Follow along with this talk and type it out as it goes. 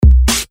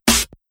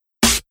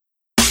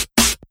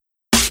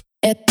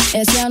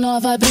Essa é a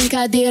nova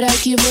brincadeira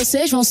que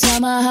vocês vão se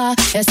amarrar.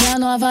 Essa é a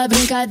nova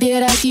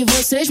brincadeira que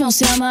vocês vão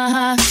se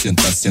amarrar.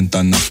 Senta,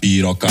 senta na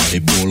piroca,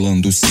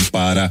 rebolando sem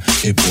parar.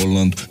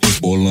 Rebolando,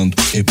 rebolando,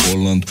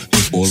 rebolando,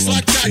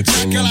 rebolando,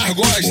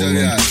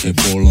 rebolando,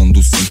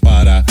 rebolando sem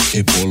parar.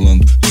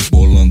 Rebolando,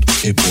 rebolando,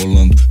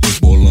 rebolando,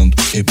 rebolando,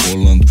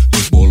 rebolando,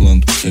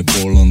 rebolando,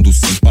 rebolando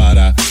sem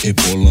parar.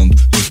 Rebolando,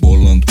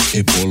 rebolando,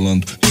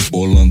 rebolando,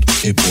 rebolando,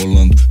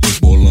 rebolando,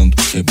 rebolando,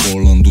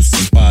 rebolando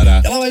sem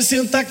parar. Ela vai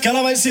sentar, que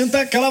ela vai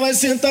sentar, que ela vai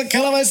sentar, que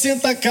ela vai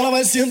sentar, que ela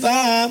vai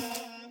sentar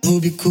no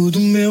bico do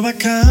meu AK.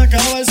 Que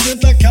ela vai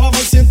sentar, que ela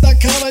vai sentar,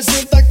 que ela vai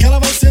sentar, que ela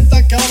vai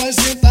sentar, que ela vai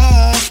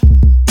sentar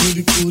no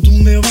bico do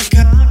meu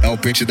AK. É o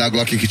pente da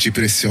Glock que te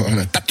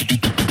pressiona.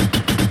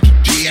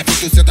 De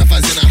efeito cê tá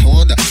fazendo a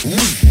ronda.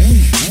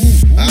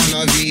 A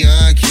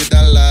novinha aqui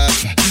da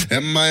Lapa é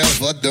maior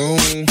vodão,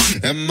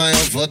 é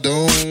maior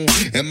vodão,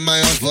 é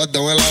maior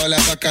vodão. Ela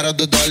olha pra cara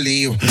do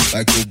Dolinho,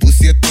 vai com o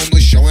bucetão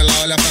no chão. Ela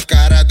olha pra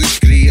cara dos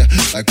cria,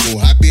 vai com o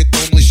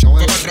rabetão no chão.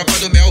 Como a tropa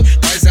do mel,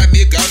 as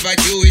amigas vai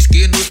de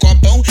uísque no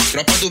copão.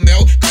 Tropa do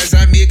mel, as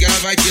amigas ela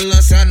vai de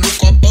lança no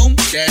copão.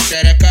 Desce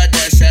xereca,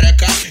 desce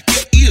xereca.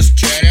 Que isso,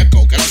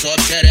 xerecão? Que ela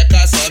sobe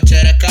xereca, sobe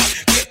xereca.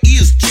 Que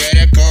isso,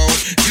 xerecão?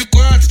 De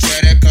quanto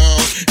xerecão?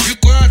 De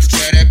quanto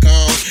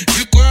xerecão?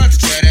 De quanto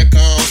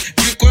xerecão?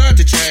 De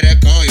quanto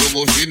xerecão? E o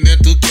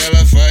movimento que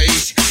ela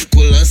faz,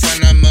 com lança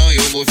na mão. E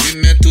o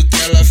movimento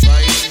que ela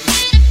faz.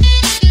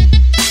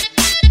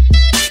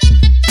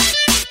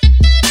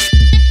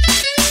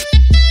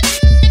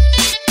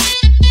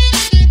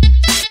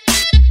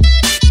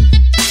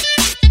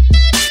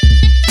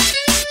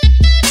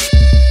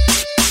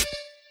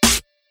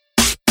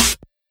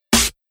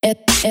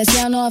 Essa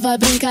é a nova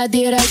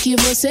brincadeira que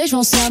vocês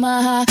vão se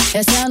amarrar.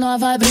 Essa é a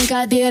nova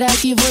brincadeira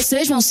que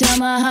vocês vão se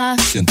amarrar.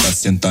 Senta,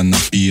 senta na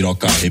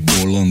piroca,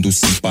 rebolando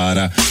sem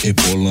parar.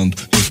 Rebolando,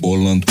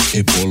 rebolando,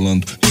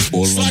 rebolando,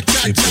 rebolando,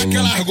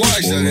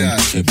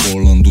 rebolando,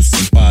 rebolando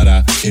sem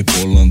parar.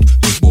 Rebolando,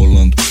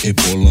 rebolando,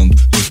 rebolando,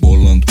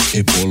 rebolando,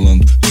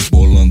 rebolando,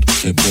 rebolando,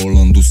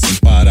 rebolando sem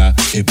parar.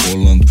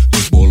 Rebolando,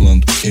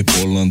 rebolando,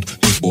 rebolando,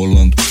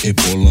 rebolando,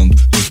 rebolando,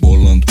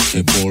 rebolando,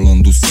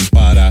 rebolando sem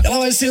parar. Ela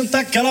vai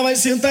sentar, que ela vai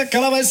sentar, que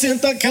ela vai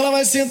sentar, que ela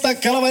vai sentar,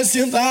 que ela vai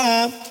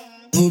sentar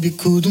no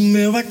bico do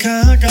meu AK.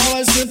 Que ela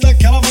vai sentar,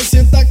 que ela vai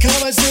sentar, que ela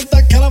vai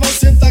sentar, que ela vai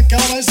sentar, que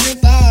ela vai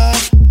sentar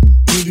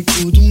no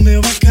bico do meu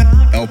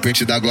AK. É o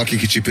pente da Glock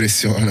que te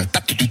pressiona.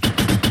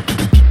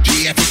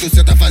 De efeito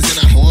cê tá fazendo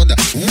a ronda.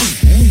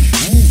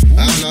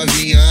 A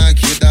novinha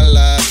aqui da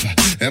Lapa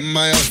é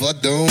maior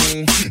vodão,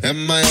 é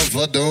maior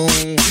vodão,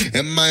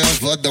 é maior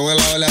vodão.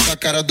 Ela olha pra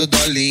cara do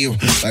Dolinho,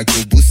 vai com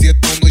o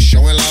bucetão no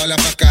chão. Ela olha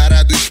pra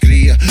cara dos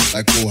cria,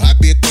 vai com o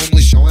rabetão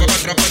no chão. Como a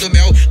tropa do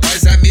mel,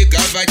 as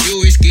amigas vai de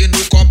uísque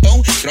no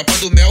copão. Tropa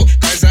do mel,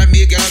 as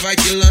amigas ela vai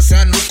de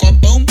lança no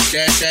copão.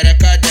 Desce xereca,